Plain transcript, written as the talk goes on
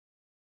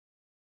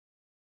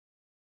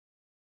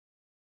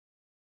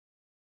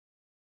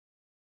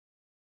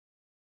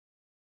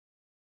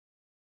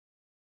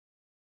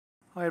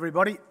Hi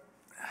everybody.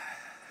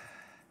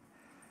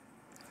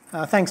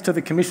 Thanks to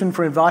the Commission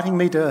for inviting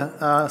me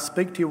to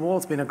speak to you all.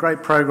 It's been a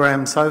great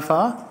program so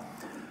far.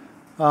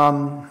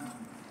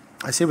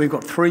 I see we've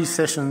got 3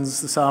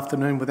 sessions this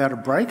afternoon without a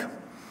break.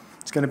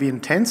 It's going to be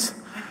intense.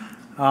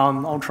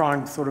 I'll try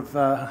and sort of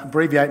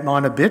abbreviate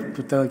mine a bit,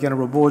 but they're going to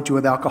reward you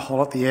with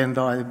alcohol at the end,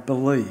 I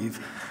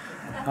believe.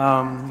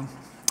 Now,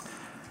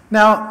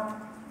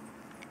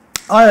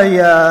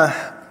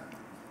 I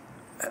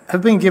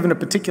have been given a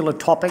particular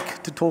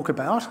topic to talk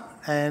about,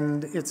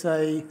 and it's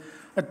a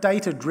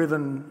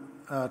data-driven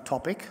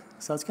topic,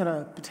 so it's going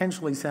to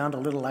potentially sound a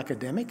little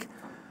academic.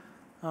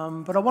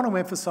 But I want to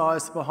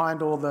emphasise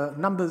behind all the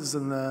numbers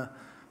and the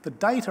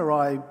data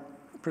I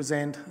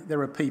present,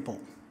 there are people.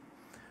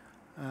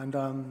 And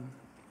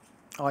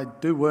I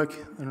do work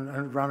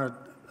and run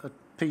a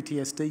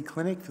PTSD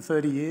clinic for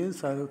 30 years,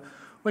 so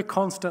we're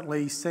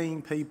constantly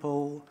seeing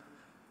people,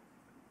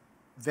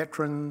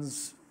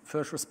 veterans,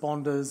 first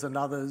responders and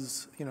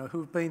others,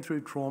 who've been through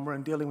trauma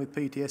and dealing with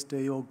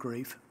PTSD or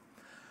grief.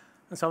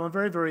 And so I'm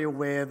very, very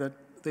aware that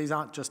these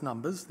aren't just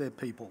numbers, they're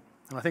people.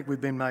 And I think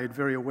we've been made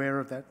very aware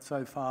of that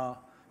so far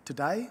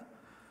today.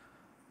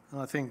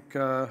 And I think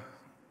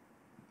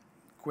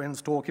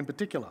Gwen's talk in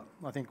particular,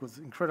 I think was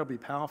incredibly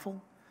powerful.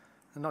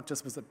 And not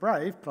just was it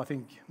brave, but I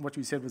think what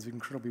you said was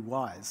incredibly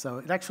wise. So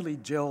it actually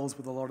gels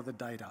with a lot of the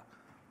data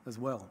as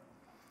well.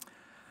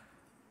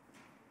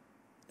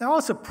 Now, I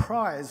was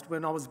surprised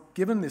when I was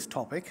given this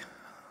topic.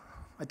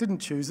 I didn't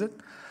choose it.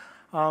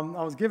 I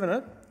was given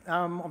it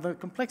on the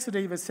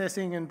complexity of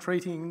assessing and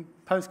treating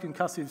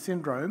post-concussive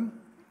syndrome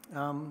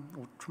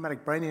or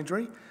traumatic brain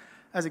injury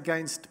as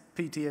against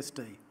PTSD.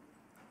 And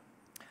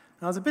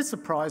I was a bit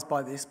surprised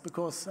by this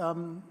because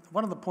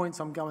one of the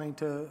points I'm going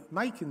to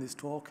make in this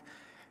talk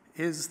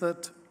is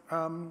that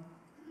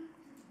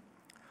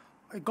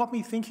it got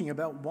me thinking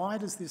about why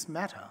does this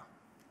matter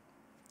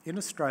in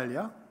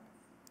Australia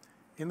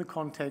in the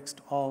context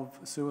of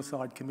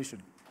suicide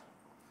commission.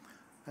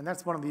 And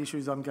that's one of the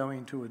issues I'm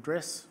going to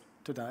address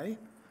today.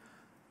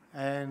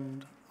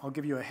 And I'll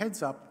give you a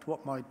heads up to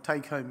what my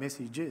take-home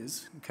message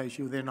is, in case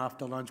you then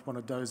after lunch want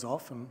to doze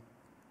off, and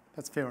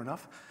that's fair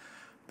enough.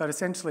 But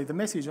essentially the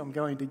message I'm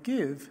going to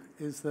give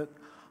is that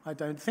I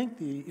don't think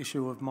the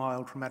issue of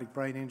mild traumatic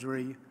brain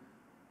injury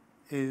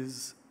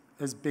is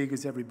as big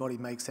as everybody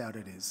makes out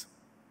it is.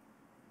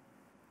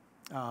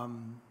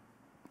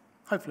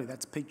 Hopefully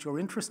that's piqued your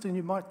interest and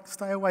you might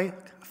stay away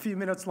a few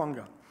minutes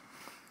longer.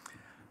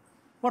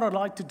 What I'd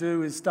like to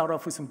do is start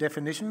off with some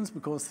definitions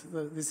because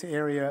this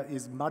area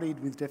is muddied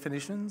with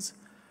definitions.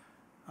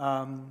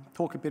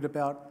 Talk a bit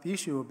about the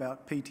issue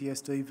about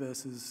PTSD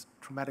versus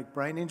traumatic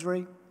brain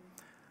injury.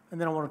 And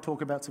then I want to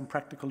talk about some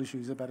practical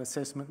issues about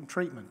assessment and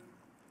treatment.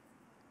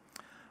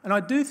 And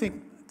I do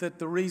think that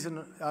the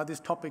reason this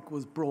topic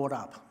was brought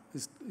up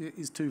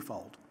is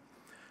twofold.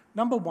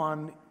 Number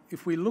one,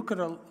 if we look at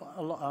a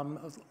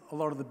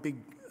lot of the big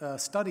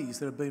studies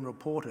that have been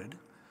reported,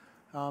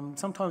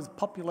 sometimes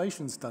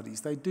population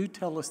studies, they do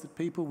tell us that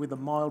people with a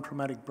mild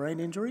traumatic brain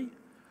injury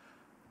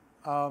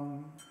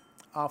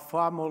are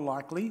far more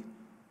likely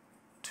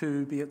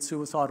to be at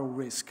suicidal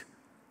risk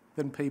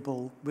than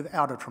people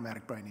without a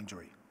traumatic brain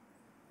injury.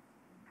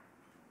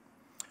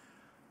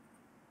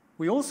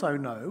 We also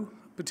know,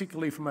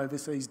 particularly from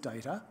overseas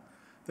data,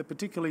 that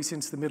particularly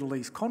since the Middle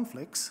East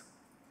conflicts,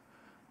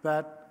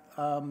 that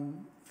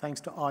thanks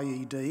to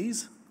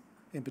IEDs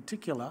in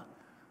particular,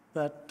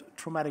 that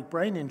traumatic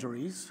brain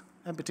injuries,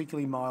 and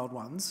particularly mild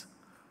ones,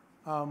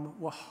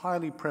 were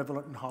highly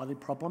prevalent and highly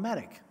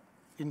problematic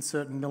in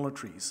certain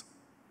militaries.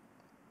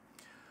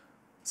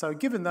 So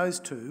given those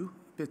 2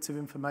 bits of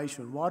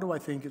information, why do I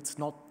think it's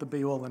not the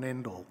be-all and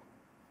end-all?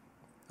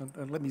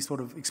 And let me sort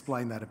of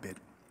explain that a bit.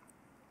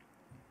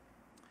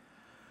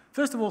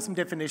 First of all, some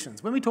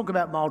definitions. When we talk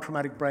about mild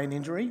traumatic brain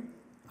injury,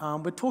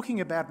 we're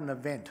talking about an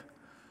event.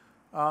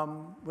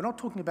 We're not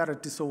talking about a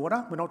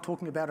disorder. We're not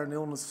talking about an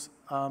illness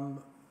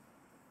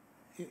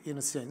in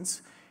a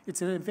sense.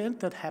 It's an event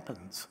that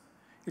happens.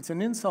 It's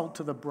an insult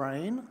to the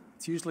brain.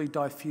 It's usually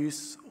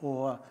diffuse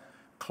or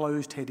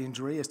closed head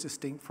injury as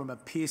distinct from a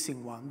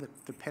piercing one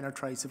that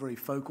penetrates a very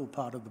focal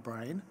part of the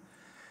brain.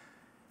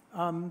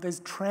 There's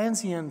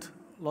transient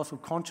loss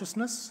of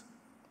consciousness,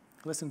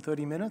 less than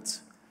 30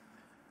 minutes.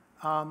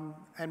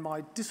 And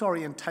my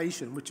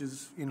disorientation, which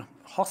is in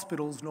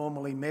hospitals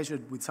normally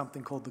measured with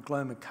something called the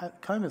Glasgow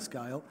Coma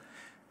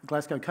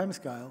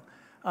Scale,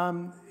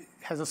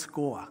 has a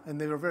score. And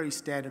there are very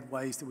standard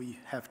ways that we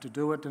have to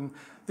do it. And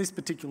this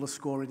particular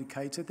score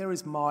indicates that there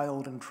is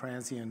mild and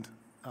transient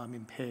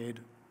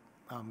impaired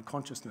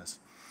consciousness.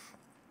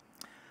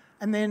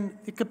 And then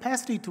the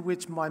capacity to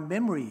which my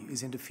memory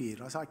is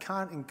interfered. I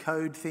can't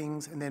encode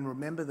things and then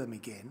remember them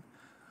again,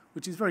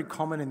 which is very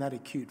common in that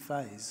acute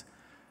phase.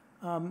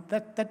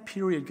 That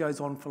period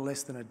goes on for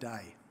less than a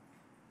day.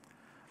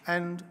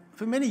 And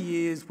for many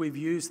years, we've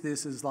used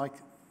this as like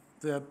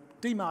the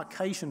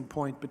demarcation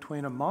point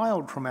between a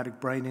mild traumatic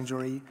brain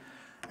injury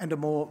and a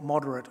more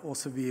moderate or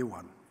severe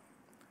one.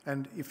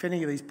 And if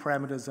any of these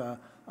parameters are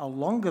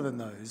longer than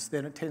those,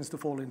 then it tends to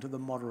fall into the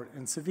moderate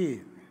and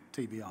severe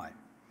TBI.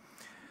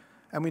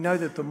 And we know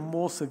that the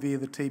more severe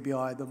the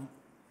TBI,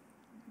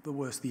 the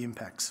worse the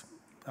impacts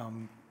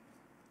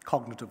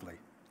cognitively.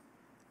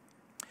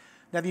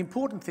 Now, the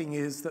important thing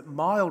is that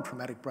mild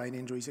traumatic brain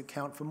injuries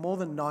account for more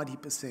than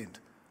 90%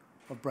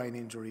 of brain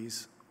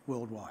injuries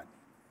worldwide.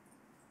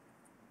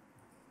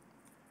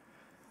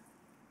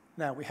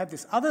 Now, we have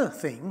this other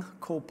thing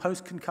called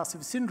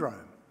post-concussive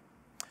syndrome.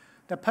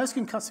 Now,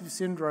 post-concussive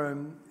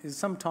syndrome is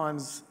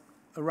sometimes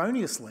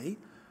erroneously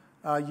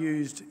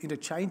used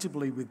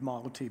interchangeably with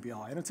mild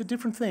TBI, and it's a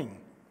different thing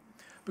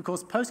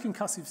because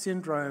post-concussive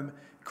syndrome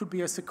could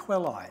be a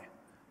sequelae,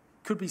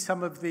 could be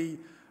some of the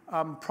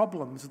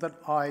problems that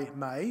I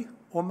may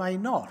or may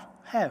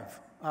not have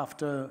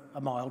after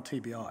a mild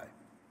TBI.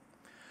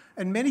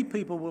 And many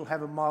people will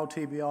have a mild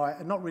TBI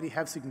and not really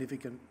have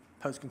significant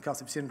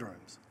post-concussive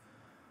syndromes.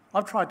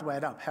 I've tried to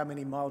add up how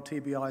many mild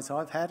TBIs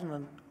I've had,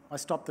 and I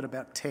stopped at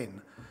about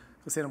 10,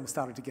 because then it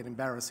started to get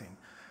embarrassing.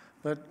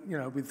 But, you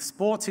know, with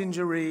sports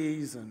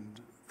injuries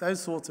and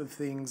those sorts of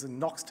things and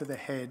knocks to the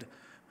head,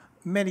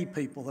 many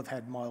people have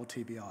had mild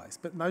TBIs,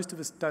 but most of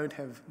us don't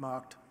have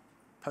marked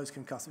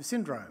post-concussive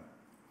syndrome.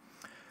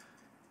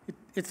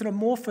 It's an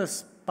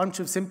amorphous bunch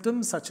of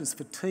symptoms such as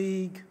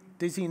fatigue,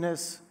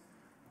 dizziness,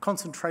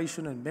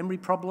 concentration and memory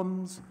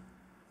problems,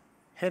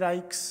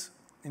 headaches,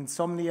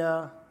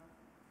 insomnia,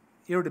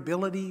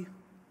 irritability,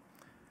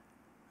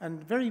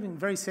 and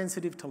very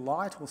sensitive to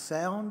light or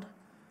sound.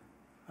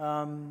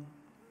 And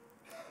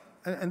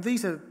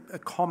these are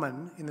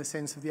common in the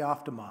sense of the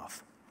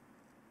aftermath.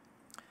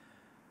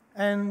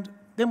 And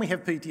then we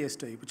have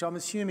PTSD, which I'm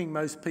assuming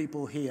most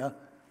people here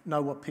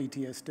know what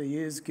PTSD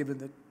is,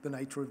 given the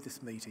nature of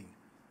this meeting.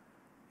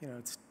 You know,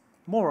 it's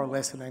more or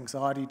less an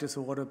anxiety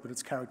disorder, but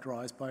it's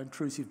characterised by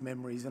intrusive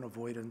memories and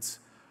avoidance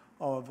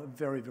of a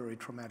very, very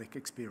traumatic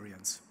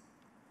experience.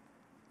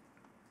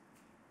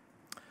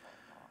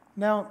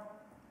 Now,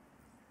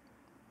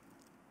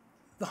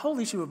 the whole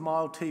issue of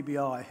mild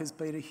TBI has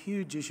been a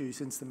huge issue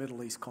since the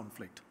Middle East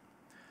conflict.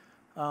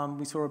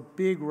 We saw a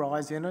big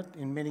rise in it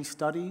in many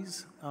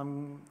studies,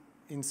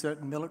 in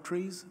certain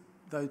militaries,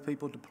 those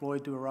people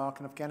deployed to Iraq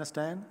and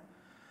Afghanistan,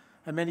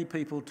 and many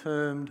people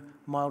termed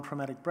mild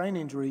traumatic brain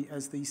injury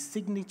as the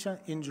signature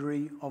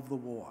injury of the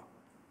war,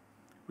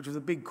 which was a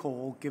big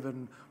call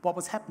given what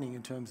was happening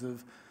in terms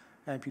of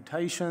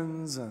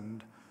amputations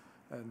and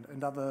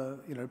other,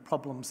 you know,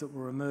 problems that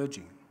were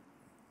emerging.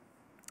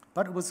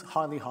 But it was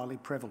highly, highly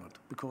prevalent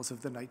because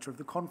of the nature of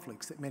the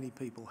conflicts that many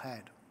people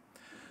had.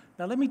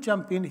 Now, let me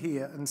jump in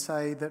here and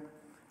say that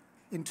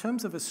in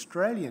terms of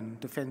Australian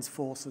Defence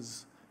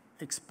Forces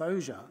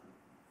exposure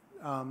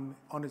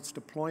on its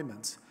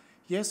deployments,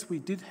 yes, we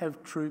did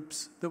have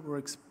troops that were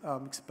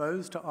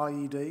exposed to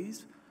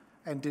IEDs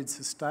and did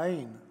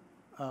sustain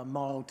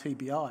mild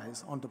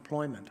TBIs on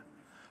deployment,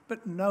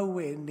 but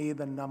nowhere near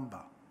the number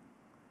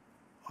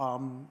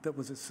that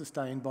was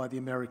sustained by the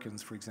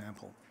Americans, for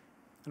example.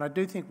 And I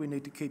do think we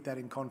need to keep that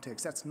in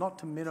context. That's not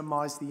to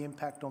minimise the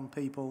impact on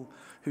people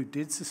who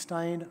did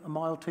sustain a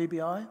mild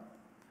TBI,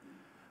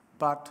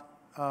 but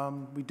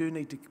we do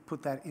need to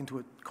put that into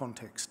a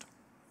context.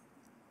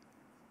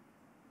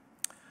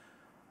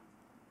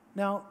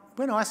 Now,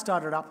 when I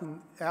started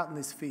out in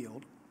this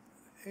field,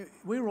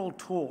 we were all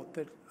taught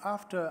that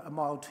after a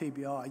mild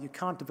TBI, you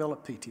can't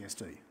develop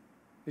PTSD.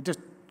 It just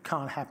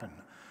can't happen.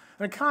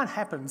 And it can't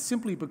happen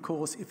simply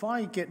because if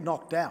I get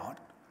knocked out,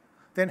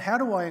 then how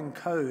do I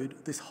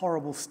encode this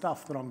horrible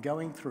stuff that I'm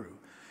going through?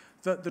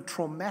 The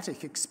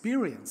traumatic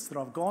experience that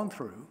I've gone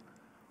through,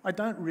 I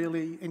don't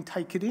really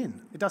take it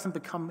in. It doesn't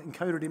become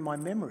encoded in my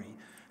memory.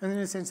 And in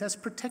a sense, that's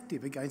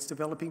protective against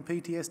developing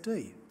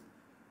PTSD.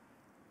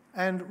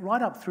 And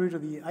right up through to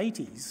the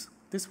 80s,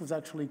 this was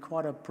actually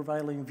quite a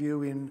prevailing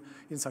view in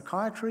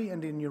psychiatry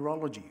and in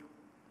neurology.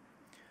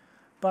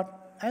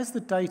 But as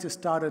the data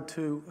started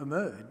to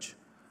emerge,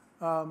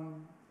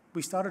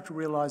 we started to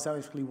realise that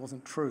actually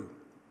wasn't true.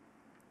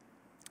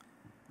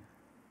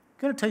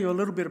 I'm going to tell you a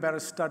little bit about a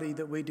study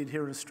that we did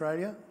here in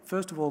Australia.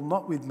 First of all,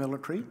 not with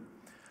military,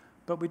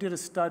 but we did a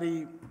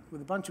study with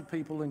a bunch of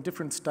people in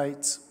different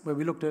states where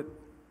we looked at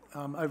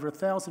over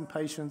 1,000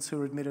 patients who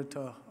were admitted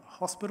to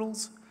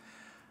hospitals.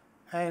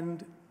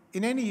 And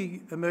in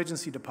any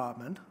emergency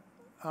department,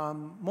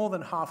 more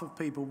than half of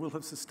people will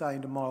have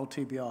sustained a mild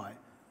TBI.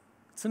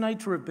 It's the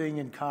nature of being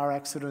in car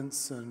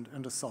accidents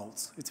and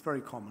assaults. It's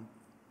very common.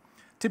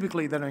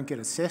 Typically, they don't get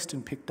assessed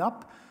and picked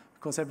up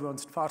because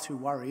everyone's far too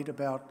worried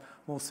about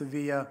more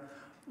severe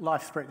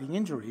life-threatening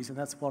injuries, and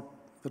that's what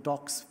the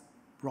docs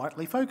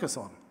rightly focus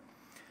on.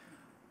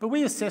 But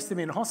we assess them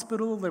in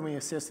hospital, then we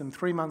assess them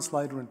 3 months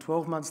later and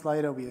 12 months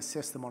later. We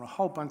assess them on a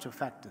whole bunch of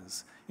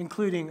factors,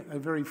 including a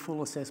very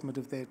full assessment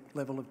of their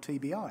level of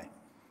TBI.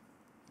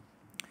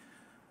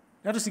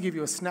 Now, just to give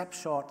you a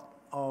snapshot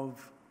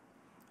of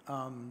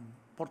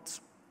what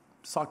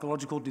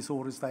psychological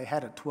disorders they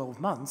had at 12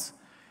 months,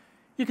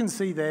 you can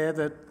see there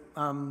that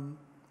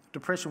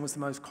depression was the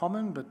most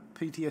common, but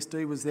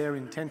PTSD was there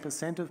in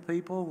 10% of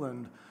people,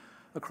 and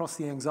Across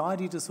the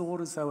anxiety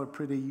disorders, they were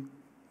pretty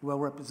well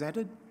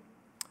represented.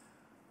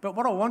 But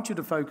what I want you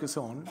to focus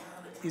on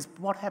is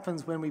what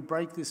happens when we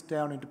break this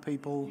down into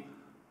people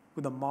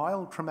with a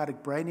mild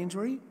traumatic brain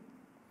injury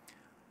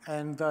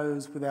and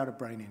those without a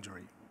brain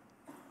injury.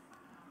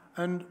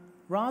 And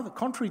rather,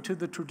 contrary to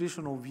the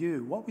traditional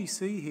view, what we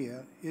see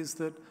here is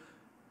that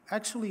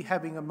actually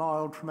having a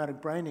mild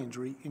traumatic brain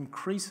injury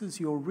increases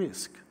your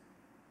risk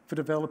for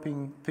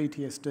developing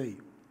PTSD.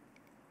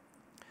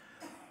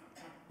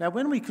 Now,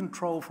 when we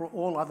control for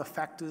all other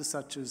factors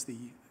such as the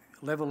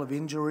level of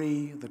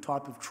injury, the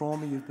type of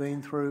trauma you've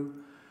been through,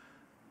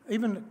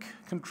 even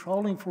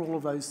controlling for all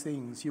of those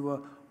things, you are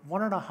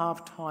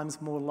 1.5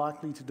 times more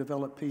likely to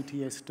develop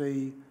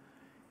PTSD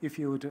if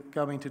you were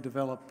going to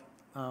develop,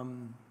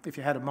 if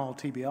you had a mild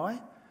TBI,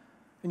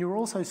 and you're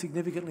also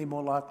significantly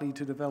more likely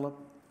to develop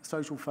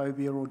social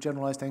phobia or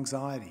generalised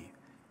anxiety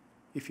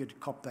if you'd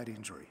copped that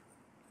injury.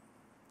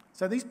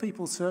 So these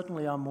people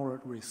certainly are more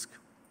at risk.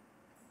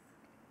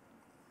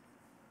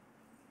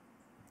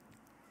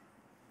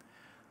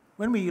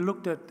 When we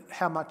looked at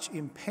how much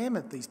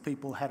impairment these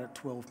people had at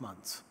 12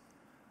 months,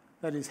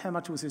 that is, how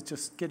much was it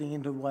just getting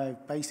into the way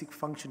of basic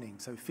functioning,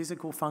 so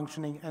physical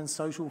functioning and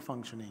social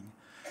functioning.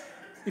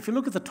 If you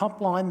look at the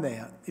top line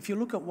there, if you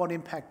look at what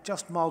impact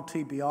just mild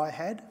TBI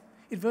had,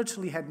 it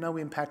virtually had no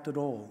impact at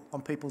all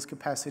on people's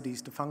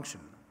capacities to function.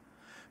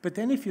 But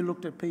then if you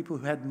looked at people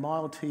who had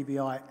mild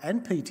TBI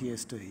and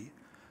PTSD,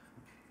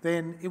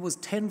 then it was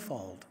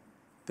tenfold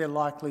their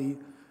likely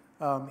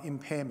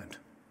impairment.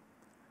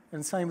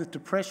 And same with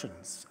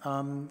depressions,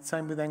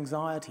 same with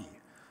anxiety.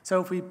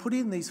 So if we put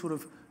in these sort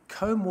of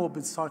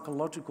comorbid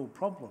psychological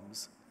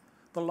problems,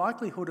 the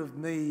likelihood of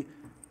me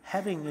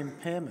having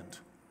impairment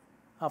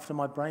after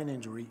my brain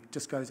injury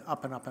just goes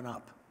up and up and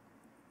up.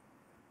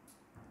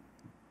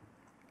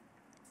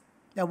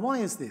 Now, why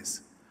is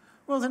this?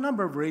 Well, there's a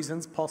number of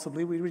reasons,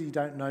 possibly. We really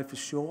don't know for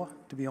sure,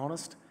 to be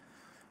honest.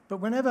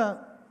 But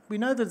whenever we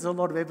know there's a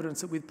lot of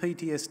evidence that with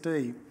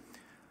PTSD,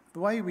 the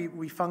way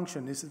we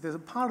function is that there's a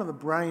part of the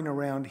brain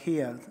around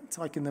here, it's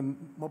like in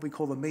what we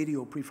call the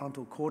medial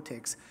prefrontal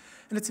cortex,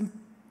 and it's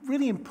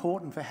really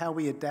important for how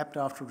we adapt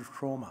after a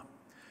trauma,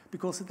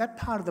 because that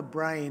part of the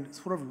brain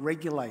sort of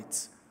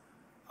regulates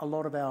a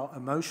lot of our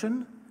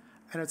emotion,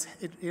 and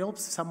it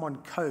helps someone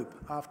cope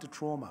after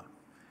trauma.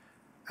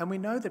 And we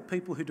know that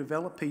people who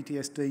develop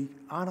PTSD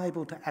aren't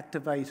able to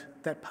activate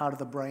that part of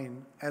the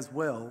brain as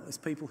well as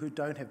people who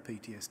don't have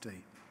PTSD.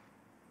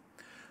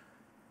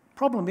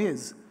 Problem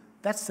is,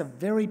 that's the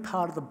very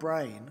part of the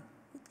brain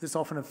that's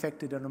often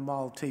affected in a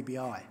mild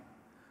TBI.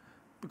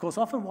 Because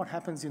often what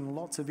happens in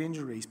lots of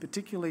injuries,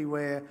 particularly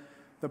where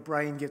the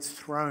brain gets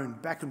thrown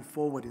back and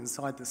forward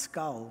inside the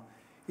skull,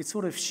 it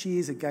sort of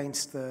shears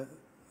against the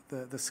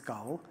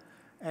skull,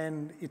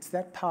 and it's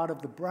that part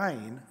of the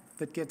brain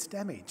that gets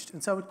damaged.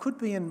 And so it could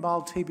be in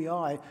mild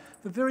TBI,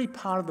 the very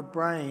part of the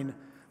brain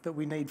that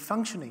we need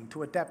functioning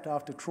to adapt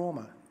after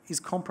trauma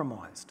is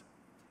compromised.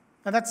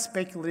 Now that's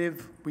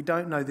speculative, we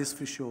don't know this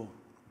for sure.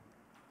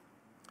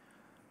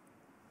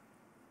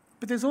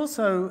 But there's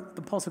also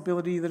the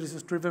possibility that it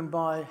is driven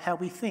by how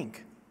we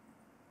think.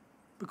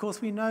 Because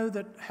we know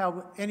that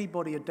how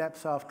anybody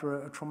adapts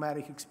after a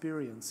traumatic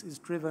experience is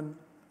driven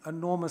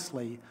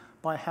enormously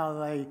by how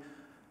they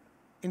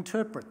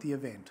interpret the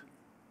event.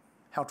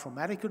 How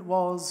traumatic it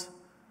was,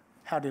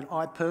 how did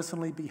I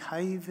personally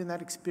behave in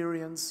that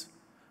experience,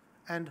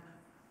 and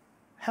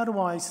how do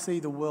I see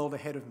the world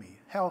ahead of me?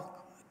 How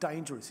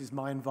dangerous is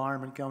my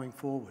environment going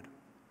forward?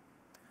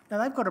 Now,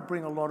 they've got to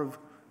bring a lot of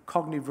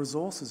cognitive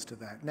resources to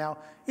that. Now,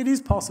 it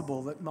is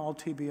possible that mild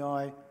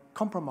TBI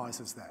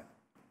compromises that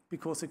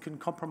because it can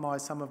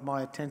compromise some of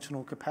my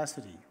attentional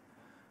capacity,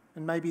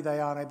 and maybe they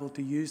aren't able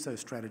to use those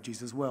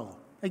strategies as well.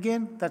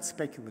 Again, that's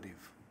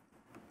speculative.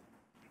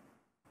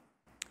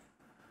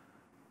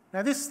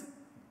 Now, this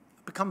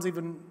becomes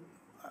even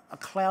a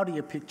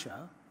cloudier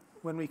picture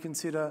when we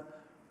consider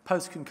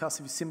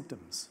post-concussive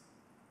symptoms.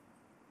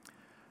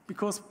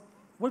 Because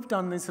we've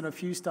done this in a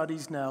few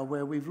studies now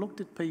where we've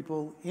looked at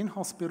people in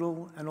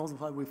hospital and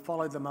also we've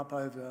followed them up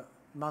over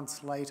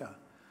months later.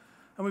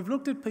 And we've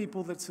looked at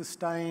people that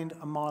sustained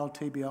a mild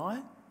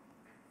TBI,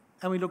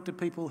 and we looked at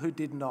people who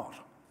did not.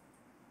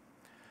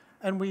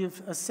 And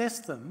we've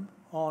assessed them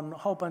on a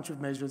whole bunch of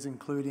measures,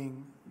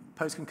 including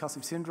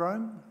post-concussive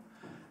syndrome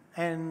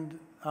and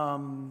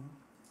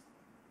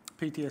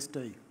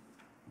PTSD.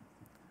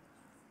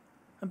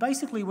 And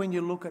basically, when you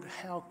look at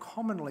how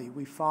commonly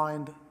we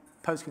find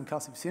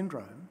post-concussive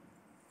syndrome,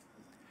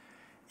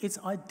 it's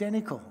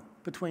identical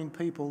between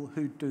people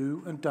who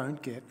do and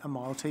don't get a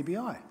mild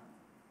TBI.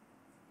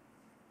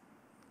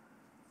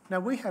 Now,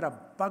 we had a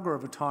bugger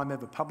of a time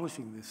ever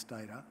publishing this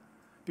data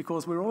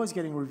because we're always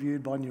getting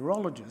reviewed by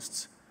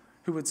neurologists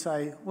who would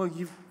say, well,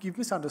 you've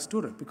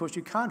misunderstood it because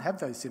you can't have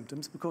those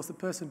symptoms because the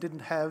person didn't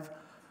have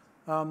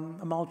a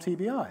mild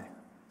TBI.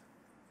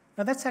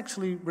 Now, that's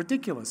actually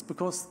ridiculous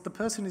because the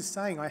person is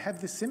saying, I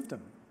have this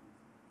symptom.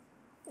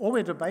 All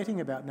we're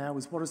debating about now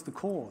is what is the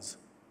cause.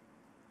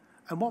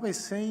 And what we're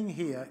seeing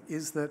here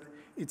is that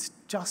it's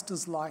just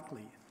as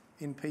likely,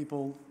 in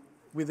people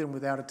with and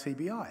without a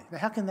TBI. Now,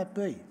 how can that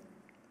be?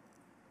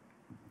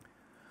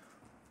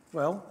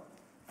 Well,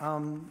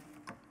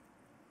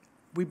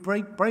 we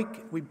break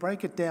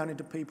it down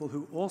into people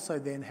who also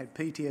then had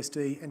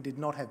PTSD and did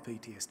not have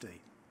PTSD.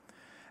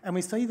 And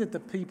we see that the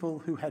people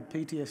who had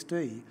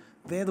PTSD,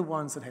 they're the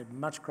ones that had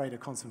much greater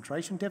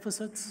concentration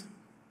deficits,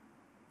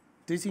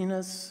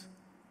 dizziness,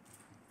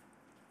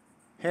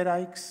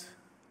 headaches,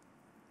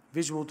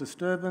 visual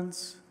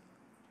disturbance.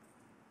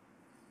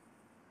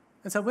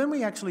 And so when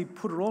we actually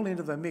put it all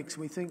into the mix,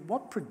 we think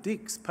what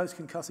predicts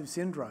post-concussive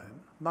syndrome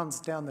months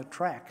down the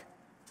track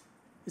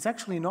is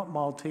actually not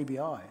mild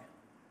TBI.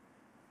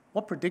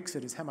 What predicts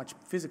it is how much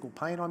physical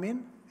pain I'm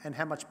in and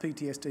how much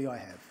PTSD I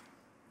have.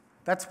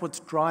 That's what's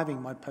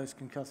driving my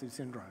post-concussive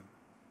syndrome.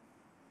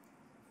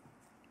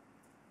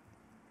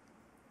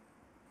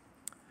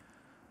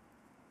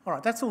 All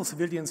right, that's all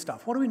civilian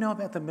stuff. What do we know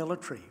about the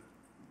military?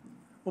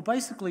 Well,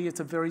 basically, it's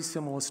a very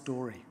similar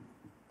story.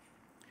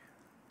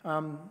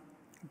 A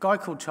guy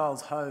called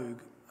Charles Hogue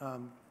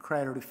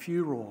created a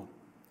furor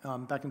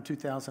back in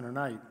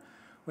 2008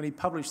 when he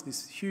published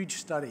this huge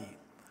study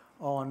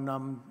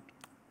on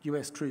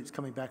US troops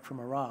coming back from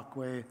Iraq,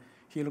 where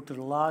he looked at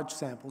a large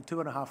sample,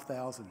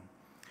 2,500.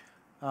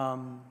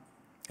 And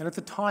at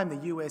the time,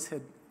 the US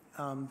had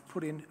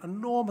put in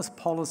enormous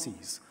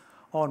policies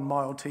on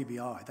mild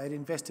TBI. They'd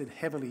invested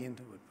heavily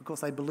into it because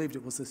they believed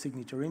it was a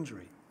signature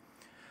injury.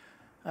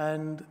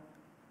 And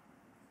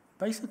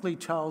basically,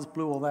 Charles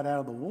blew all that out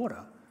of the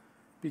water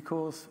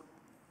because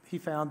he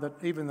found that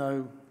even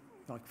though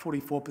like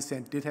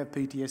 44% did have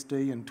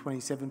PTSD and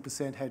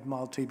 27% had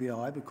mild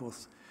TBI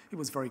because it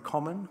was very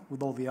common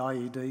with all the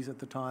IEDs at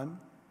the time,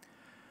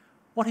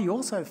 what he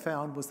also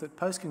found was that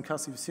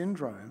post-concussive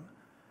syndrome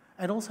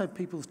and also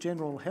people's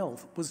general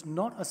health was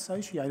not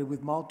associated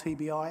with mild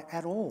TBI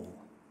at all.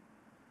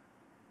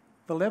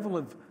 The level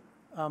of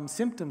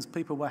symptoms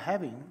people were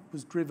having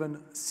was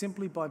driven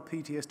simply by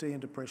PTSD and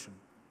depression.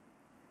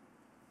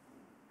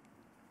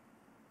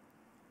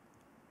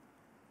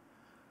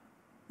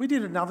 We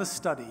did another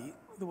study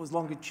that was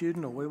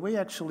longitudinal, where we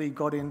actually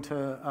got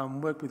into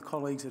work with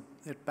colleagues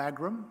at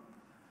Bagram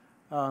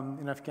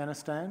in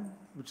Afghanistan,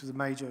 which is a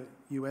major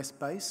US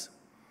base.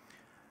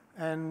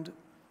 And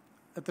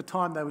at the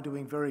time, they were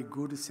doing very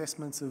good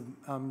assessments of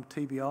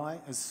TBI.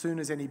 As soon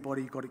as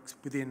anybody got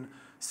within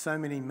so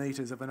many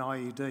metres of an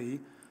IED,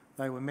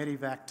 they were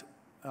medevaced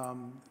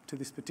to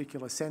this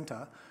particular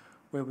centre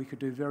where we could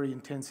do very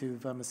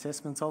intensive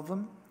assessments of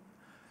them.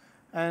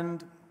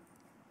 And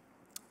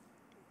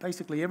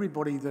basically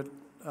everybody that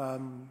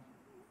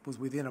was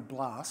within a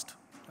blast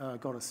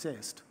got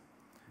assessed.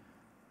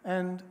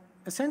 And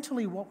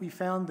essentially what we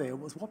found there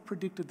was what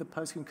predicted the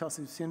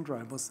post-concussive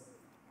syndrome was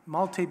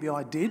mild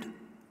TBI did,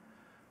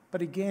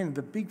 but again,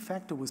 the big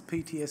factor was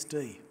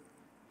PTSD.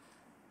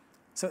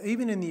 So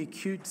even in the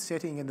acute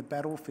setting in the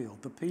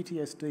battlefield, the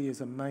PTSD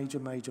is a major,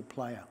 major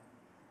player.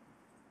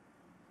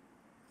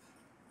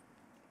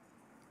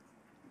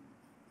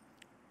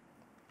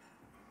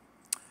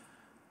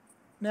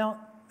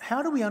 Now,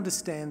 how do we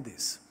understand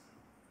this?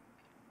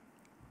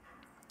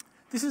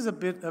 This is a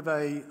bit of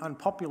an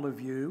unpopular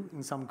view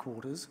in some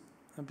quarters,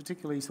 and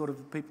particularly sort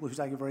of people who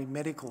take a very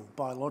medical,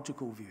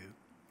 biological view.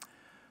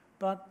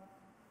 But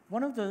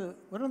one of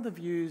the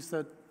views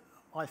that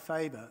I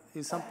favour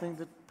is something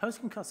that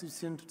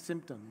post-concussive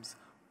symptoms,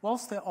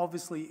 whilst there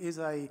obviously is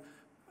an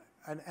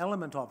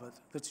element of it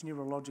that's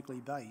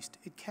neurologically based,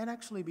 it can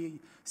actually be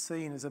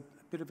seen as a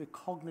bit of a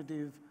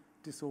cognitive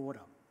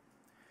disorder.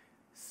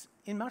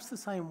 In much the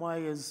same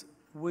way as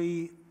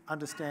we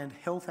understand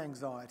health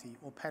anxiety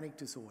or panic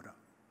disorder.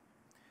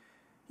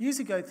 Years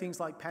ago, things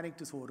like panic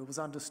disorder was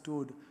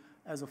understood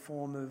as a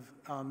form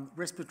of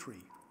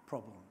respiratory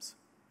problems.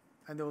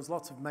 And there was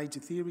lots of major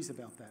theories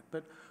about that.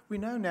 But we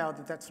know now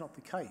that that's not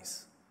the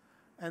case.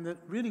 And that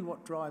really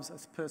what drives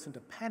a person to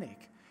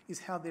panic is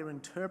how they're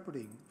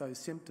interpreting those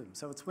symptoms.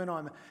 So it's when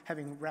I'm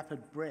having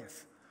rapid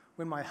breath,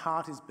 when my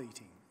heart is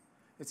beating,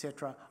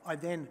 etc. I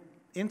then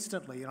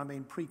instantly, and I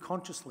mean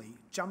pre-consciously,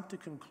 jump to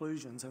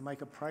conclusions and make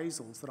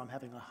appraisals that I'm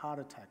having a heart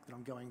attack, that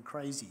I'm going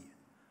crazy.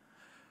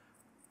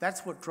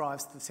 That's what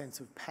drives the sense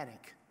of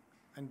panic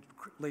and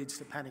leads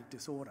to panic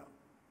disorder.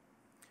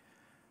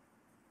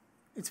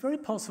 It's very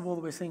possible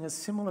that we're seeing a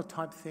similar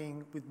type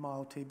thing with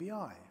mild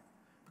TBI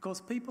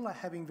because people are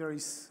having very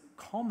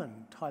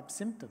common type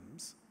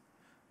symptoms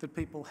that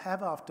people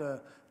have after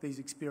these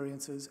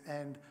experiences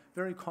and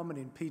very common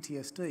in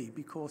PTSD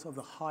because of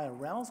the high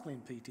arousal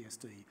in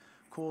PTSD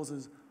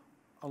causes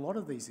a lot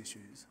of these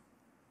issues.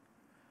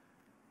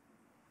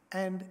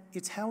 And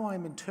it's how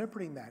I'm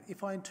interpreting that.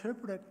 If I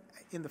interpret it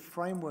in the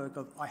framework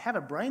of I have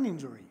a brain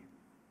injury,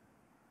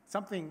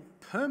 something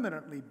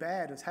permanently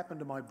bad has happened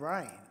to my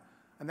brain,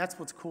 and that's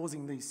what's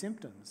causing these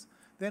symptoms,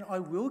 then I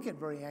will get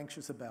very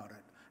anxious about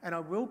it, and I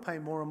will pay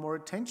more and more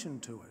attention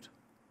to it.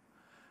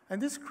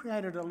 And this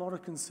created a lot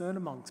of concern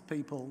amongst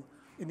people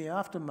in the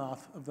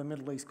aftermath of the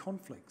Middle East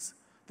conflicts,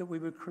 that we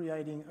were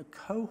creating a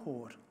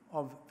cohort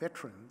of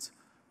veterans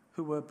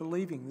who were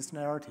believing this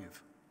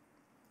narrative.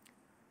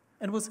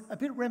 and was a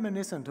bit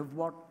reminiscent of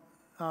what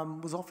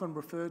was often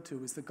referred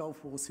to as the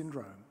Gulf War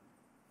syndrome,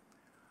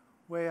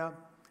 where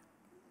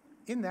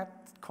in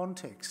that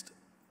context,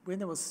 when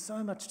there was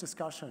so much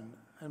discussion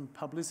and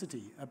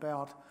publicity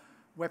about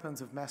weapons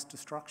of mass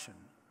destruction,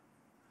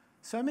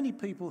 so many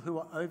people who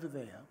were over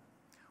there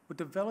were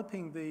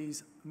developing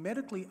these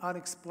medically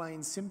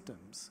unexplained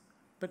symptoms,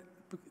 but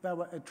they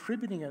were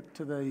attributing it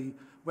to the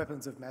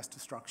weapons of mass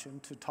destruction,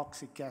 to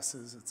toxic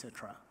gases,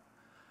 etc.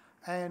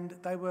 And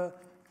they were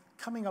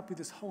coming up with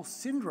this whole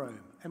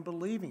syndrome and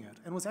believing it,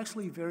 and was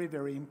actually very,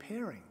 very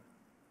impairing.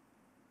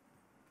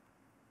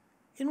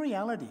 In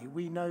reality,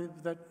 we know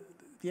that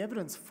the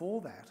evidence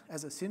for that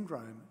as a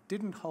syndrome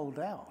didn't hold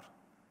out.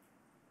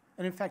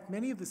 And in fact,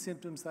 many of the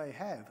symptoms they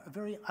have are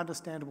very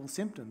understandable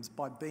symptoms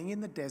by being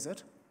in the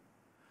desert,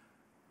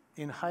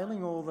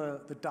 inhaling all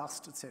the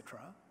dust, etc.,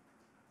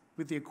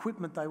 with the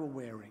equipment they were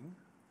wearing.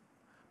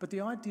 But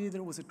the idea that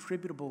it was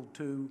attributable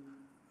to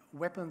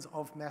weapons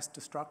of mass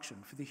destruction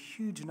for the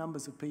huge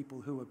numbers of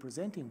people who were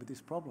presenting with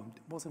this problem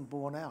wasn't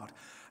borne out.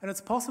 And it's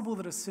possible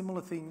that a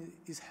similar thing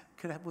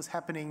was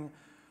happening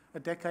a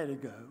decade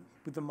ago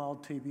with the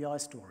mild TBI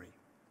story,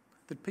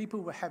 that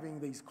people were having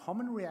these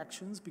common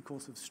reactions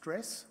because of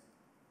stress,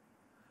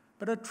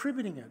 but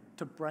attributing it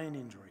to brain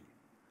injury.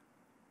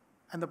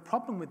 And the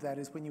problem with that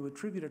is when you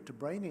attribute it to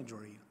brain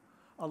injury,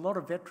 a lot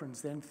of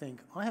veterans then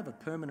think, I have a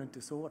permanent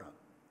disorder.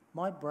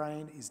 My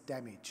brain is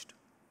damaged.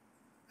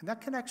 And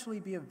that can actually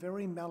be a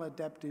very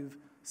maladaptive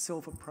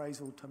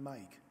self-appraisal to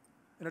make.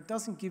 And it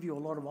doesn't give you a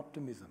lot of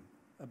optimism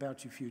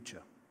about your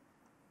future.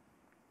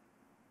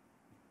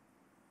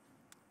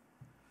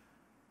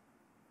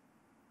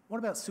 What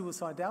about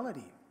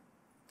suicidality?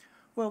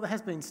 Well, there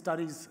has been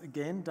studies,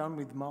 again, done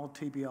with mild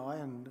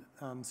TBI and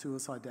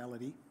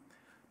suicidality.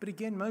 But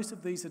again, most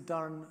of these are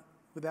done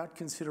without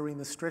considering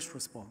the stress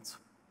response.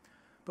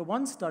 But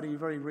one study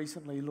very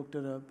recently looked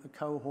at a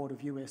cohort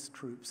of US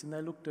troops, and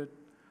they looked at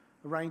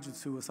a range of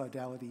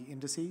suicidality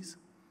indices.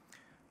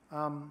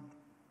 And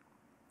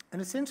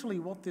essentially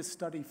what this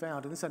study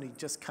found, and this only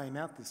just came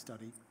out, this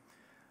study,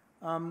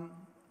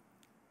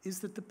 is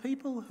that the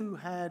people who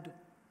had,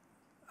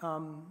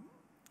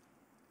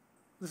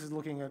 this is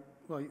looking at,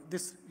 well,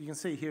 this, you can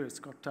see here it's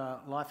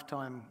got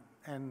lifetime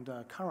and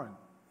current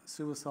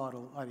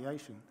suicidal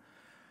ideation.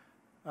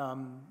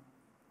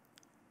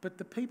 But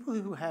the people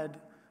who had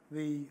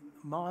the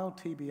mild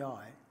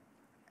TBI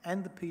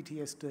and the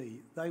PTSD,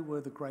 they were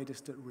the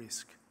greatest at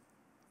risk.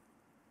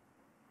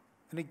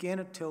 And again,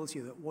 it tells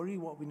you that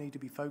what we need to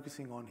be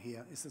focusing on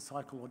here is the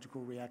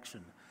psychological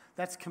reaction.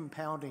 That's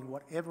compounding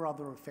whatever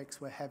other effects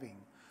we're having.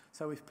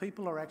 So if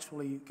people are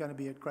actually going to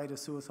be at greater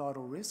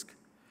suicidal risk,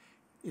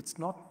 it's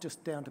not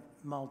just down to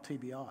mild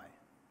TBI.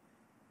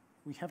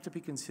 We have to be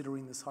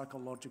considering the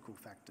psychological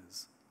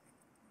factors.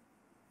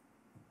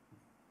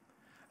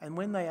 And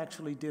when they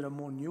actually did a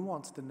more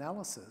nuanced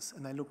analysis,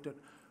 and they looked at,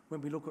 when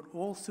we look at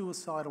all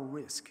suicidal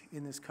risk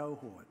in this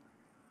cohort,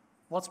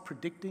 what's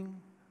predicting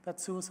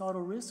that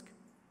suicidal risk?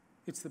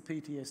 It's the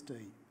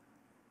PTSD.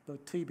 The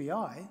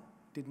TBI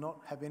did not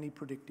have any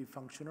predictive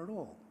function at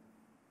all.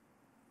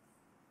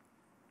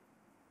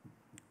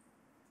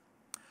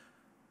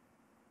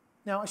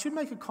 Now, I should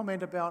make a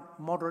comment about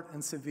moderate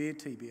and severe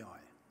TBI.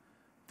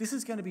 This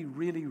is going to be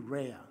really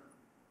rare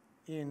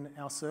in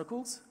our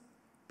circles,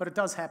 but it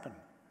does happen.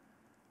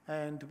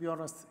 And to be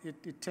honest,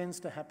 it tends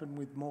to happen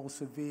with more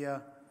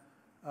severe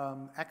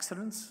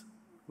accidents,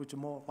 which are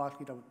more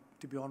likely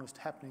to be honest,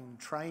 happening in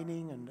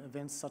training and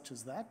events such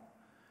as that.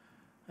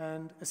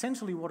 And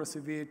essentially what a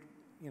severe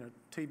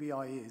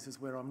TBI is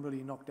where I'm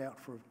really knocked out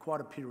for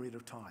quite a period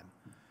of time.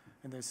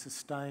 And there's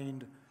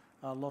sustained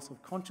loss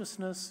of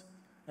consciousness,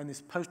 and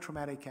this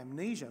post-traumatic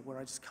amnesia, where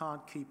I just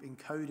can't keep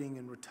encoding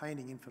and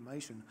retaining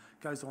information,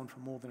 goes on for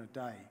more than a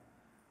day.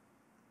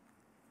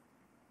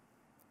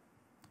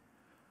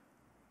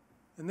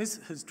 And this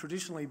has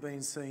traditionally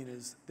been seen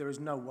as there is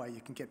no way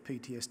you can get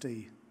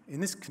PTSD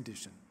in this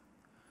condition.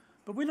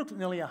 But we looked at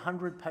nearly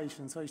 100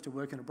 patients. I used to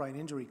work in a brain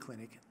injury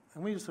clinic,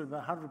 and we looked at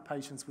about 100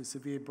 patients with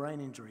severe brain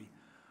injury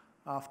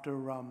after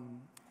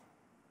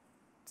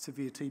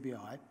severe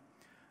TBI.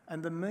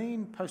 And the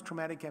mean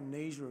post-traumatic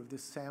amnesia of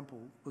this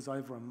sample was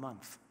over a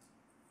month.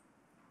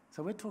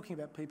 So we're talking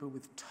about people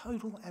with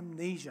total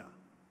amnesia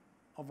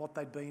of what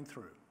they'd been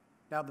through.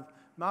 Now, the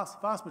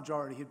vast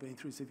majority had been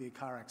through severe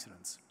car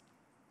accidents.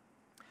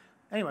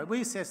 Anyway,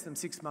 we assessed them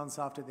 6 months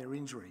after their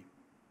injury.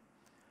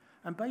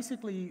 And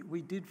basically,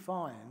 we did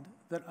find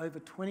that over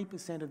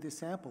 20% of this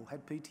sample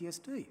had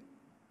PTSD.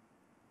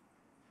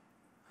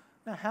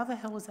 Now, how the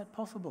hell is that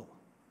possible?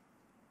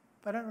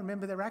 They don't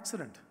remember their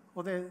accident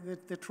or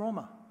their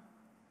trauma.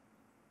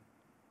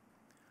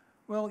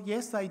 Well,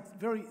 yes, they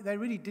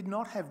really did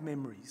not have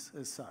memories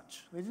as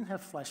such. They didn't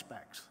have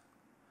flashbacks.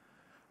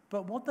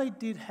 But what they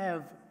did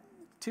have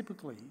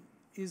typically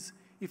is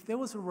if there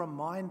was a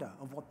reminder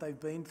of what they've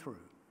been through,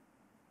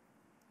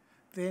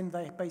 then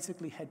they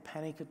basically had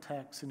panic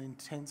attacks and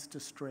intense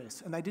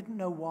distress, and they didn't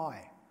know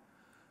why.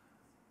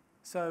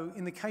 So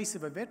in the case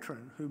of a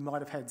veteran who might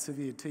have had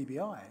severe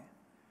TBI,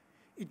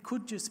 it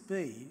could just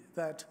be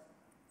that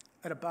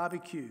at a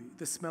barbecue,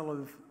 the smell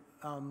of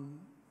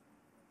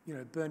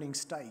burning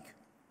steak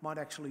might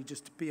actually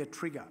just be a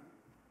trigger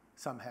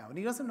somehow, and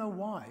he doesn't know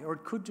why. Or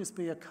it could just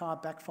be a car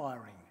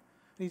backfiring,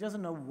 and he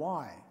doesn't know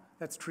why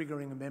that's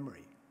triggering a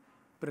memory,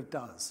 but it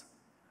does,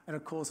 and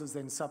it causes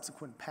then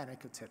subsequent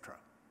panic, etc.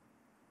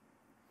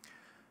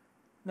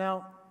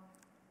 Now,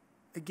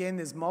 again,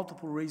 there's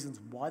multiple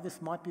reasons why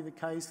this might be the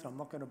case, and I'm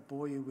not going to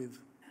bore you with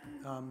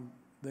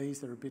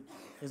these. They're a bit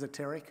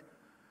esoteric,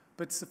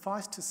 but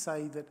suffice to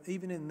say that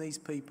even in these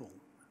people,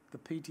 the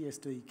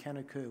PTSD can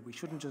occur. We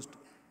shouldn't just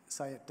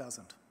say it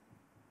doesn't.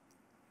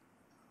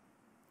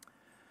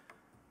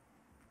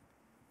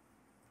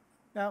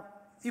 Now,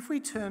 if we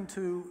turn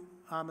to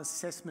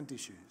assessment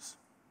issues,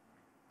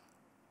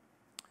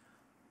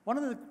 one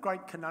of the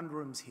great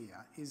conundrums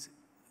here is,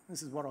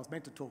 this is what I was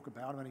meant to talk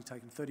about, I've only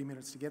taken 30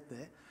 minutes to get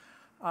there,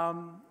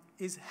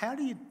 is how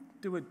do you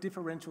do a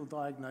differential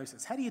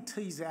diagnosis? How do you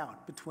tease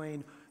out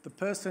between the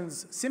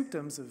person's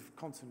symptoms of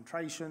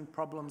concentration,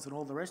 problems, and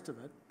all the rest of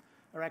it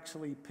are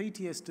actually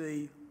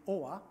PTSD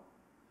or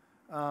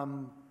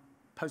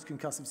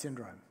post-concussive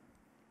syndrome?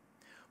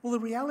 Well, the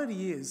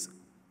reality is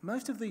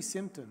most of these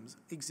symptoms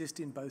exist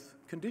in both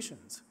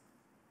conditions.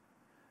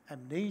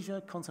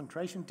 Amnesia,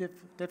 concentration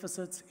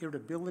deficits,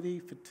 irritability,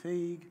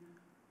 fatigue,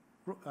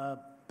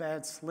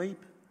 bad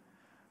sleep,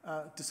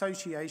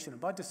 dissociation.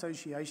 And by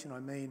dissociation, I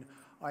mean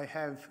I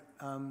have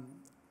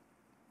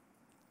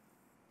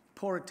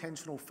poor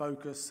attentional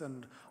focus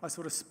and I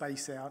sort of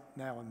space out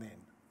now and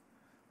then.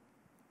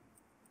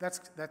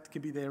 That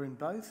can be there in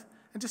both.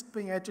 And just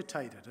being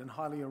agitated and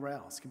highly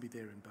aroused can be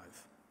there in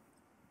both.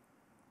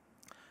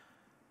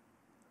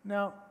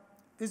 Now,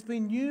 there's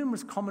been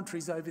numerous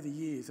commentaries over the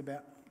years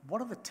about what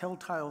are the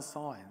telltale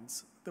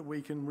signs that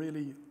we can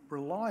really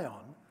rely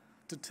on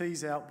to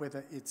tease out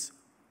whether it's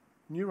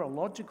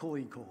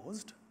neurologically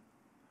caused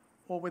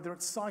or whether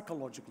it's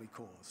psychologically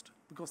caused,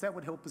 because that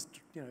would help us,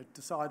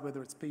 decide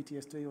whether it's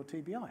PTSD or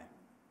TBI.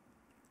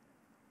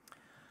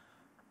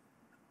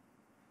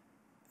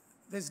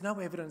 There's no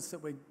evidence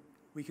that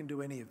we can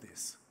do any of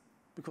this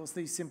because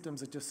these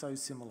symptoms are just so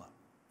similar.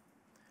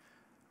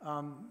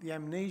 The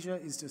amnesia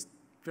is just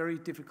very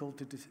difficult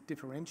to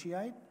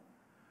differentiate.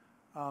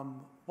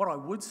 What I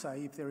would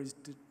say, if there is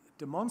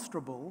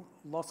demonstrable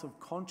loss of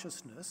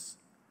consciousness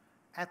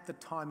at the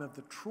time of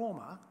the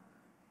trauma,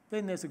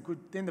 then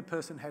the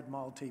person had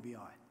mild TBI.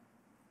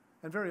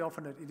 And very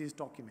often it is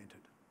documented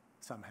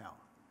somehow.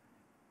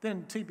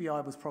 Then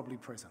TBI was probably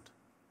present.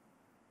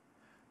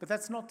 But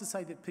that's not to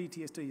say that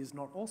PTSD is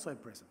not also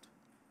present.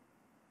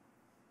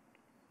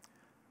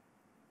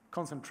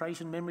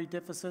 Concentration memory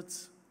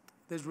deficits,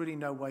 there's really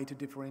no way to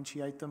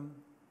differentiate them.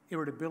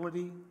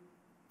 Irritability,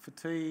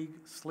 fatigue,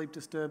 sleep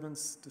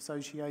disturbance,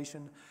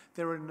 dissociation,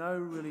 there are no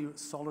really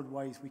solid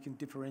ways we can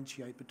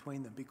differentiate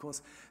between them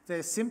because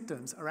their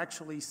symptoms are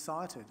actually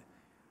cited.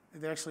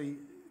 They're actually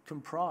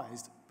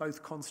comprised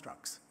both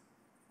constructs.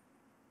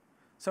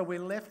 So we're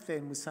left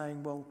then with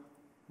saying, well,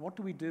 what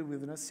do we do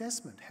with an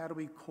assessment? How do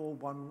we call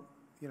one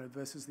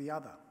versus the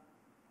other?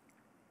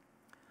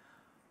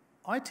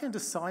 I tend to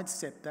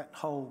sidestep that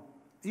whole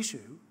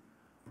issue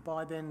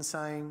by then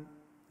saying,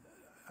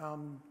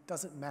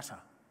 does it matter?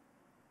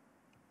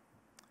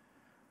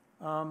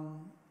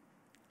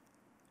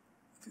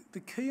 The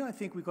key I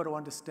think we've got to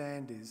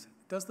understand is,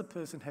 does the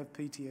person have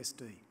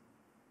PTSD?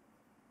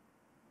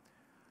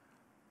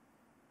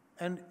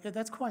 And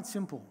that's quite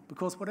simple,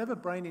 because whatever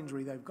brain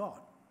injury they've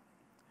got,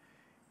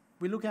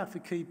 we look out for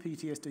key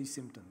PTSD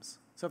symptoms.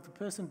 So if the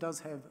person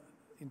does have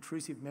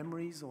intrusive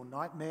memories or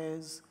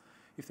nightmares,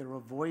 if they're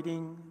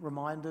avoiding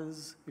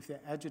reminders, if they're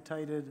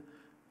agitated,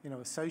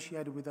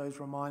 associated with those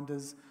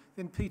reminders,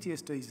 then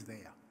PTSD is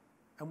there,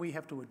 and we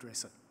have to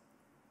address it.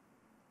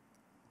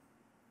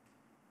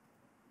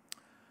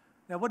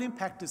 Now, what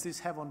impact does this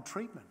have on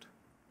treatment?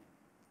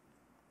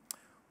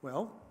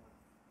 Well,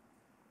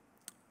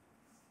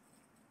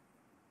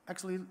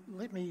 actually,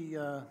 let me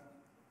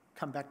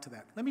come back to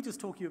that. Let me just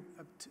tell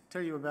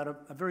you about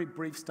a very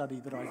brief study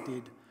that I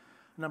did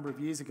a number of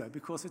years ago,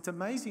 because it's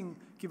amazing,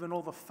 given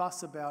all the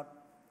fuss about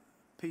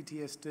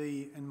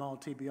PTSD and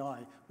mild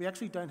TBI, we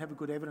actually don't have a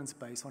good evidence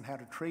base on how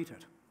to treat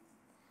it.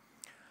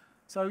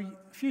 So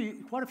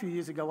quite a few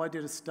years ago, I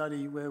did a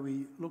study where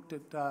we looked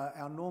at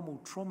our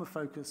normal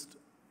trauma-focused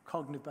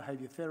cognitive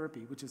behaviour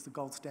therapy, which is the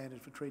gold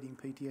standard for treating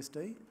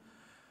PTSD.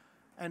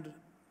 And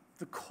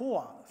the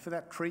core for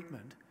that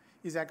treatment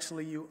is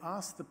actually you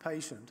ask the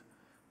patient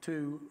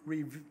to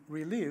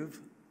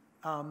relive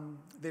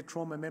their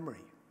trauma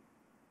memory.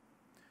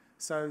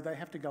 So they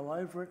have to go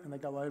over it, and they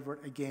go over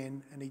it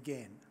again and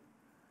again.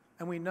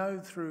 And we know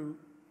through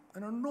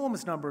an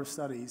enormous number of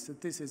studies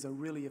that this is a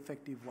really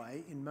effective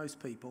way in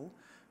most people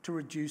to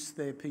reduce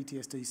their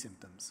PTSD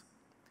symptoms,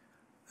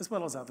 as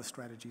well as other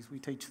strategies we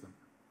teach them.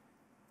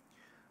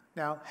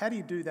 Now, how do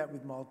you do that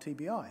with mild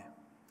TBI?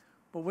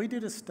 Well, we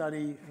did a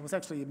study, it was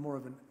actually more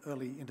of an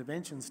early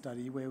intervention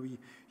study, where we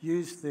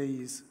used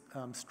these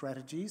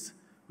strategies,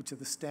 which are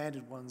the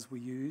standard ones we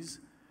use.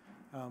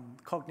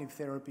 Cognitive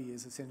therapy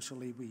is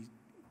essentially we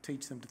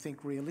teach them to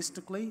think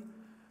realistically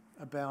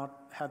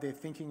about how they're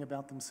thinking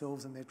about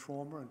themselves and their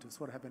trauma, and to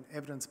sort of have an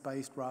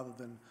evidence-based rather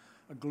than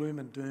a gloom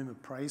and doom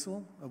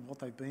appraisal of what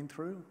they've been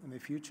through in their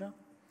future.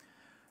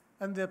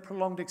 And the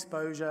prolonged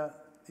exposure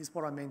is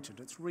what I mentioned.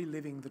 It's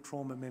reliving the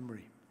trauma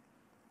memory.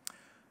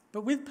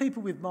 But with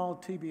people with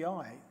mild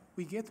TBI,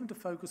 we get them to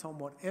focus on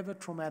whatever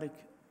traumatic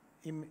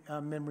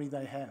memory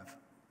they have.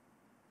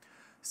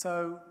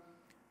 So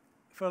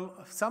for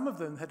some of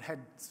them had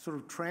sort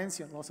of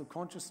transient loss of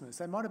consciousness.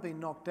 They might have been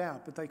knocked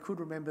out, but they could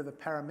remember the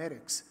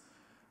paramedics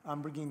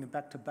bringing them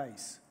back to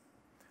base.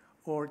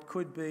 Or it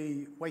could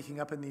be waking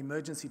up in the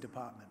emergency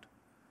department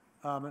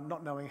and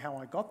not knowing how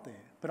I got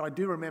there. But I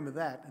do remember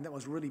that, and that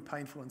was really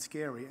painful and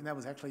scary, and that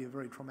was actually a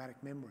very traumatic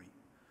memory.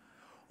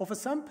 Or for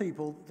some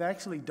people, they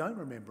actually don't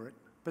remember it,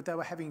 but they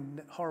were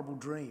having horrible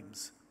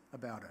dreams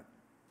about it.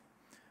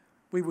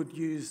 We would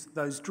use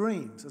those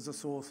dreams as a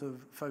source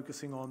of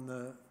focusing on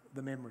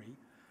the memory,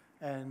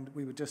 and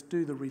we would just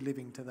do the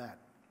reliving to that.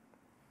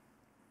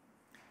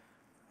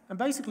 And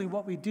basically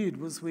what we did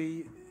was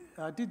we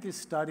did this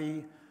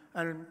study,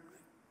 and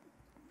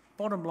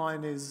bottom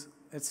line is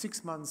at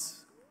 6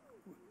 months,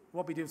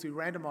 what we did was we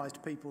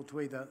randomised people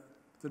to either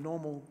the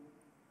normal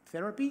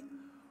therapy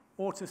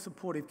or to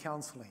supportive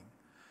counselling.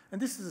 And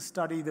this is a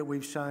study that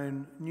we've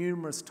shown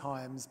numerous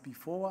times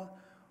before,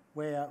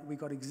 where we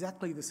got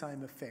exactly the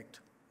same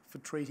effect for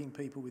treating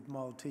people with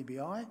mild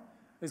TBI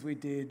as we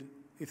did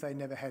if they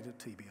never had a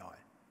TBI.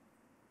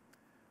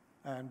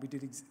 And we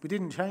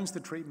didn't change the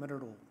treatment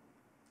at all.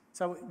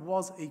 So it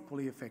was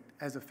equally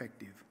as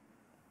effective.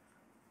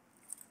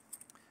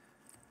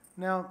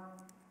 Now,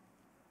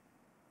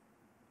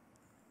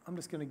 I'm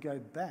just going to go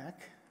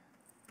back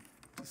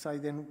to say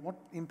then, what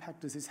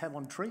impact does this have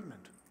on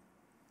treatment?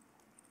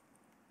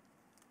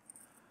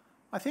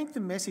 I think the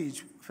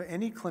message for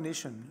any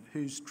clinician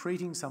who's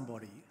treating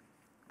somebody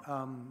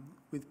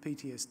with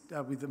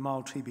PTSD, with the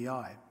mild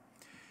TBI,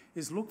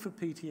 is look for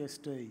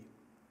PTSD.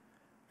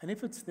 And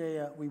if it's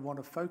there, we want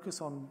to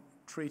focus on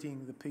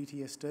treating the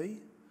PTSD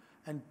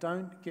and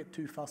don't get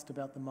too fussed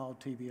about the mild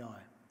TBI.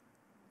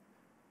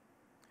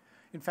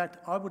 In fact,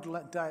 I would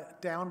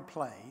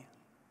downplay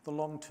the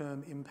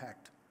long-term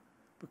impact,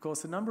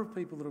 because the number of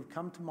people that have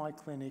come to my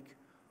clinic,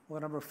 or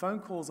the number of phone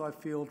calls I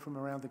field from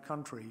around the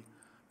country,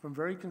 from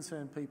very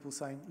concerned people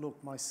saying,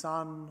 look, my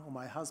son or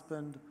my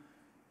husband,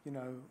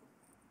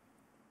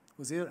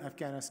 was in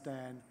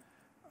Afghanistan,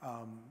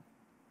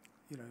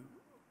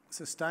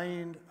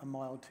 sustained a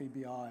mild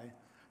TBI,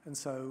 and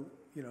so,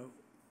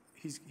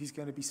 he's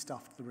going to be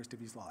stuffed the rest of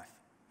his life.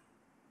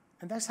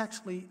 And that's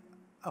actually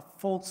a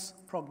false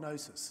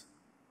prognosis,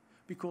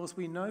 because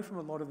we know from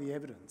a lot of the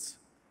evidence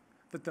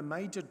that the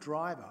major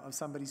driver of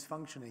somebody's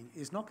functioning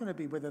is not going to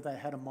be whether they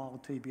had a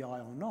mild TBI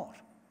or not.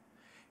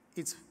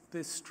 It's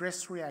the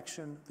stress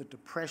reaction, the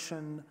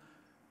depression,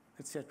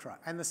 etc.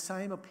 And the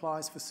same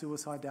applies for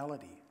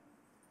suicidality.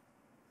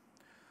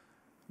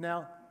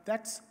 Now,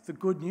 that's the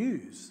good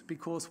news,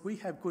 because we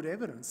have good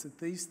evidence that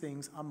these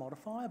things are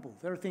modifiable.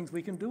 There are things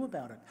we can do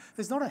about it.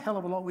 There's not a hell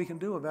of a lot we can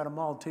do about a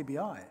mild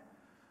TBI,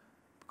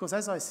 because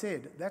as I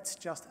said, that's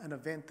just an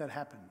event that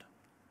happened.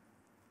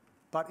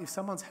 But if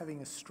someone's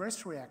having a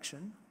stress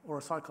reaction or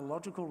a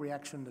psychological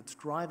reaction that's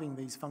driving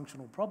these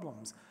functional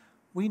problems,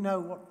 we know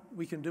what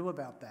we can do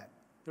about that.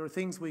 There are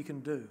things we can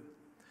do.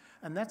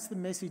 And that's the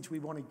message we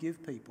want to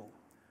give people.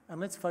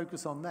 And let's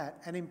focus on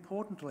that. And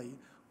importantly,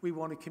 we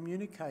want to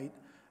communicate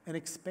an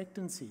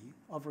expectancy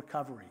of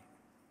recovery.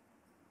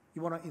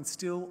 You want to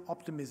instill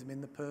optimism in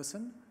the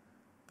person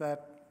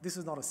that this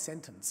is not a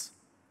sentence.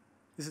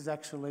 This is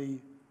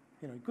actually,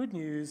 good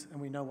news, and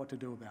we know what to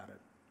do about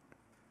it.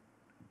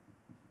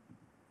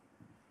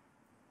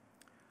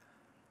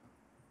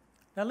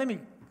 Now, let me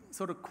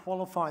sort of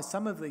qualify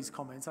some of these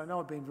comments. I know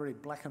I've been very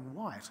black and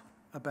white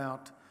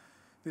about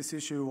this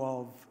issue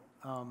of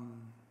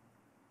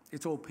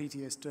it's all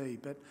PTSD,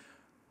 but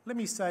let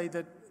me say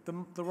that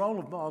the role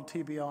of mild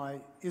TBI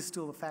is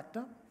still a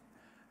factor,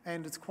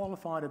 and it's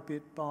qualified a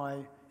bit by,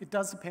 it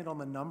does depend on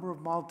the number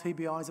of mild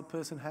TBIs a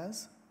person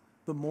has.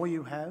 The more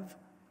you have,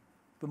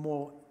 the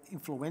more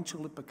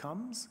influential it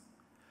becomes,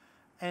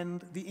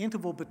 and the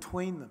interval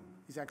between them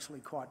is actually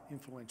quite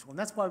influential. And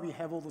that's why we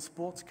have all the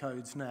sports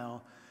codes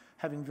now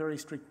having very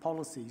strict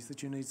policies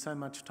that you need so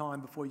much time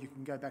before you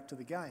can go back to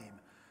the game,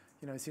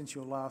 since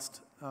your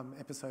last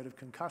episode of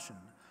concussion,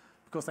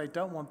 because they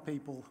don't want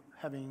people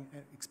having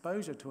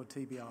exposure to a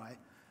TBI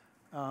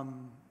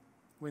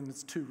when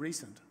it's too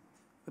recent.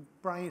 The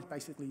brain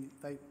basically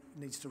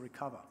needs to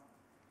recover.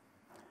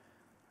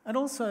 And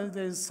also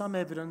there's some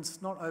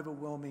evidence, not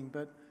overwhelming,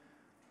 but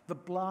the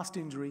blast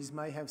injuries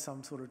may have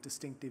some sort of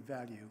distinctive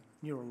value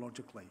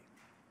neurologically,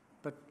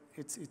 but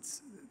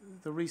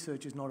the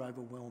research is not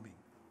overwhelming.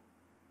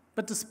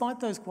 But despite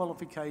those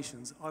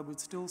qualifications, I would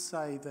still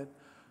say that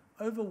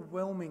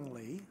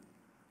overwhelmingly,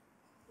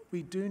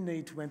 we do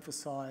need to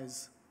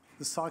emphasise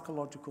the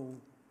psychological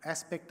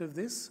aspect of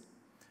this,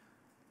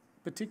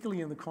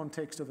 particularly in the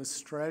context of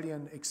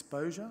Australian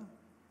exposure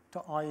to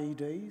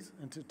IEDs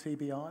and to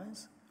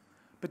TBIs,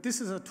 But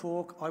this is a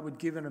talk I would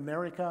give in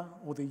America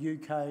or the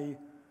UK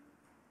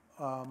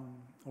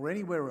or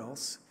anywhere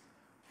else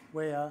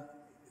where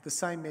the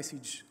same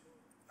message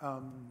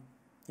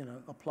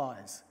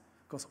applies.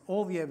 Because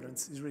all the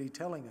evidence is really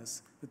telling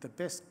us that the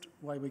best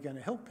way we're going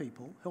to help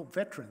people, help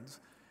veterans,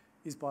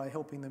 is by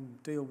helping them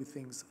deal with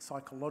things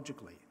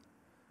psychologically.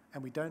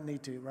 And we don't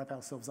need to wrap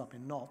ourselves up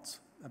in knots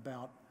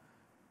about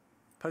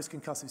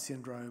post-concussive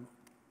syndrome,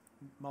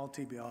 mild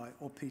TBI,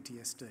 or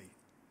PTSD.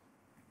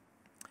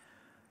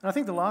 And I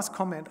think the last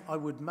comment I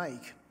would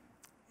make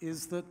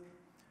is that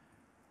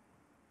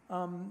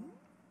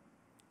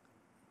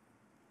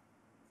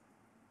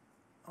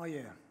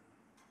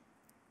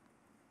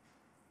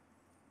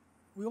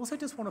we also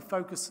just want to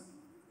focus,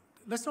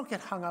 let's not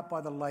get hung up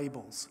by the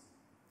labels.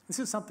 This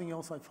is something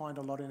else I find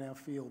a lot in our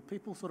field.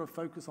 People sort of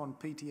focus on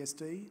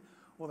PTSD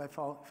or they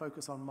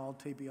focus on mild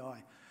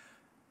TBI.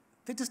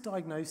 They're just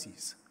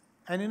diagnoses.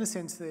 And in a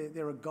sense,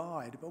 they're a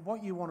guide. But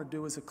what you want to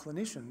do as a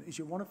clinician is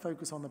you want to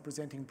focus on the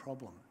presenting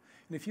problem.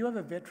 And if you have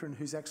a veteran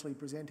who's actually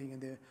presenting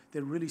and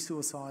they're really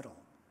suicidal,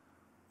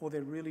 or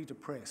they're really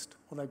depressed,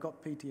 or they've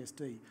got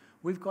PTSD,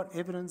 we've got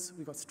evidence,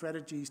 we've got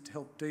strategies to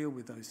help deal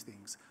with those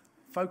things.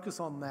 Focus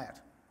on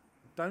that.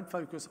 Don't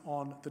focus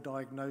on the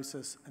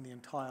diagnosis and the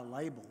entire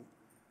label,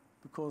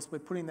 because we're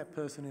putting that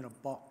person in a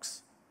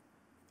box.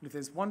 And if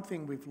there's one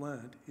thing we've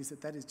learned, is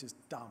that that is just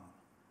dumb.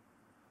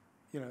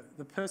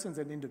 The person's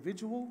an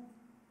individual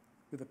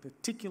with a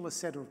particular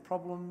set of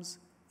problems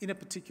in a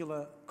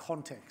particular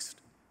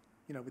context,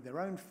 with their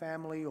own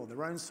family or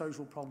their own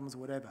social problems or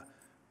whatever.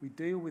 We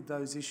deal with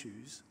those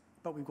issues,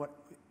 but we've got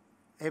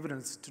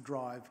evidence to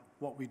drive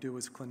what we do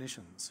as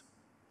clinicians.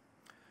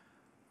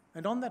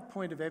 And on that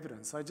point of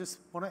evidence, I just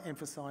want to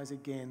emphasise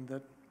again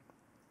that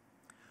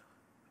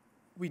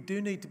we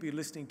do need to be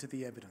listening to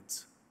the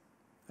evidence.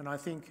 And I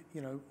think,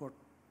 what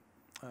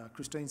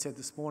Christine said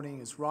this morning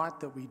is right,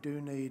 that we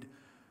do need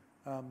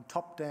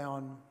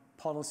top-down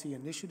policy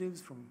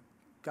initiatives from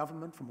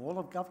government, from all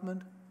of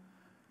government.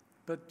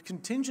 But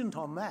contingent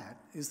on that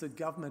is that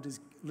government is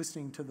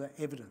listening to the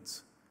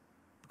evidence.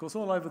 Because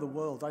all over the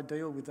world, I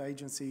deal with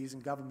agencies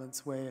and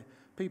governments where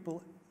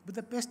people with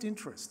the best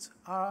interests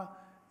are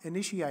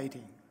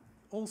initiating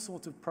all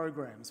sorts of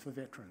programs for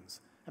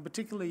veterans. And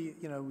particularly,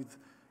 with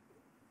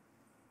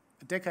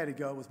a decade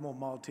ago, it was more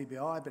mild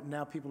TBI, but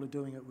now people are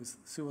doing it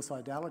with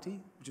suicidality,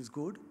 which is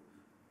good.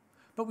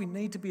 But we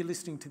need to be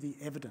listening to the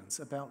evidence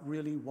about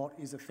really what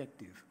is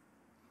effective.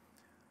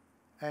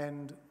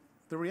 And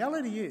the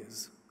reality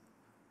is,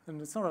 and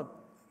this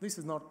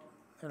is not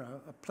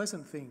a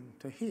pleasant thing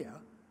to hear,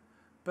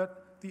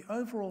 but the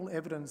overall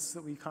evidence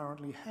that we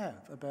currently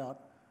have about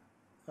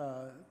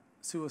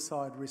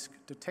suicide risk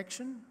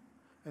detection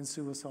and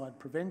suicide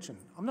prevention,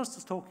 I'm not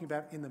just talking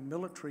about in the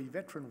military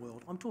veteran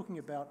world, I'm talking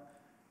about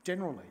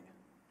generally,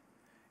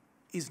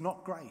 is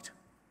not great.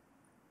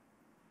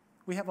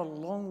 We have a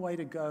long way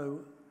to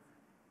go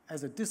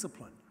as a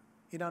discipline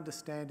in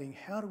understanding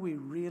how do we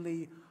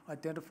really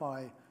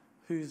identify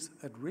who's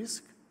at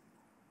risk,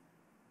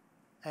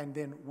 and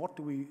then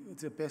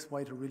it's the best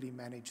way to really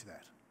manage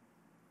that.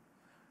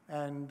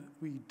 And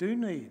we do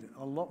need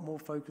a lot more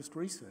focused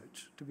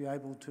research to be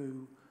able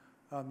to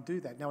do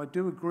that. Now, I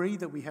do agree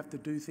that we have to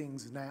do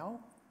things now,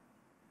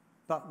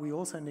 but we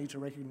also need to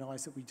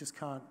recognise that we just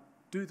can't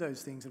do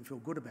those things and feel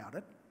good about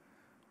it.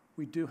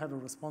 We do have a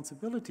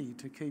responsibility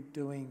to keep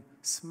doing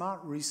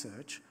smart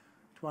research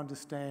to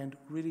understand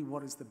really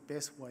what is the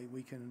best way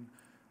we can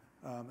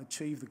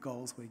achieve the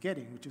goals we're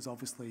getting, which is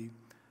obviously,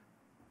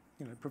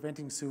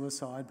 preventing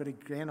suicide. But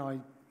again, I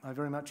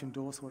very much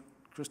endorse what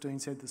Christine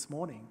said this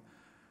morning,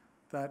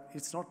 that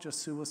it's not just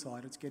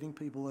suicide, it's getting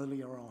people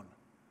earlier on.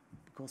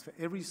 Because for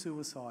every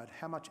suicide,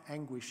 how much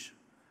anguish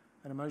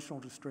and emotional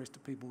distress do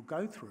people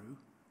go through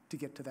to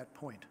get to that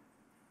point?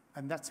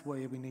 And that's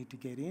where we need to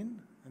get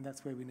in, and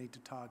that's where we need to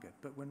target.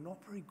 But we're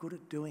not very good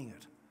at doing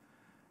it.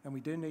 And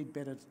we do need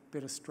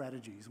better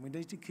strategies. And we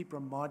need to keep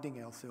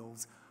reminding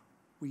ourselves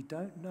we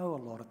don't know a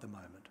lot at the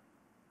moment.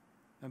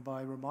 And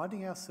by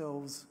reminding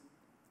ourselves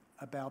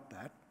about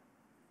that,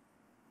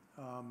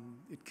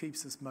 it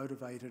keeps us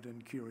motivated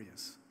and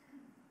curious.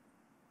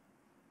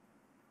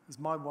 As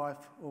my wife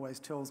always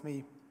tells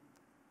me,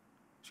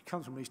 she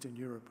comes from Eastern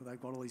Europe, where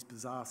they've got all these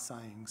bizarre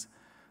sayings.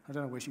 I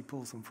don't know where she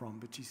pulls them from,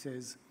 but she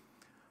says,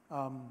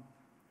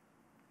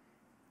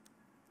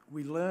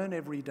 we learn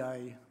every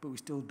day, but we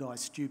still die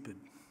stupid.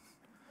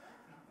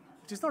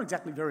 Which is not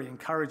exactly very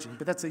encouraging,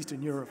 but that's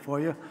Eastern Europe for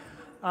you.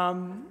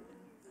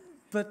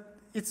 But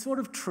it's sort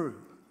of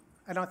true.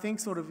 And I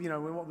think what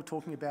we're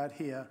talking about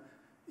here,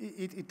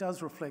 it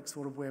does reflect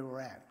sort of where we're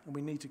at. And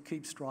we need to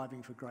keep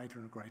striving for greater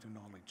and greater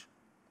knowledge.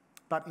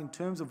 But in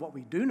terms of what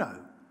we do know,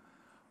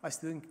 I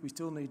think we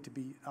still need to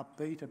be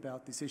upbeat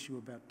about this issue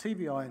about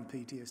TBI and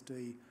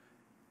PTSD,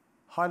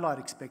 highlight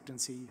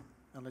expectancy,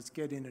 and let's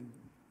get in and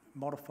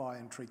modify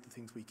and treat the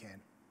things we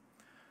can.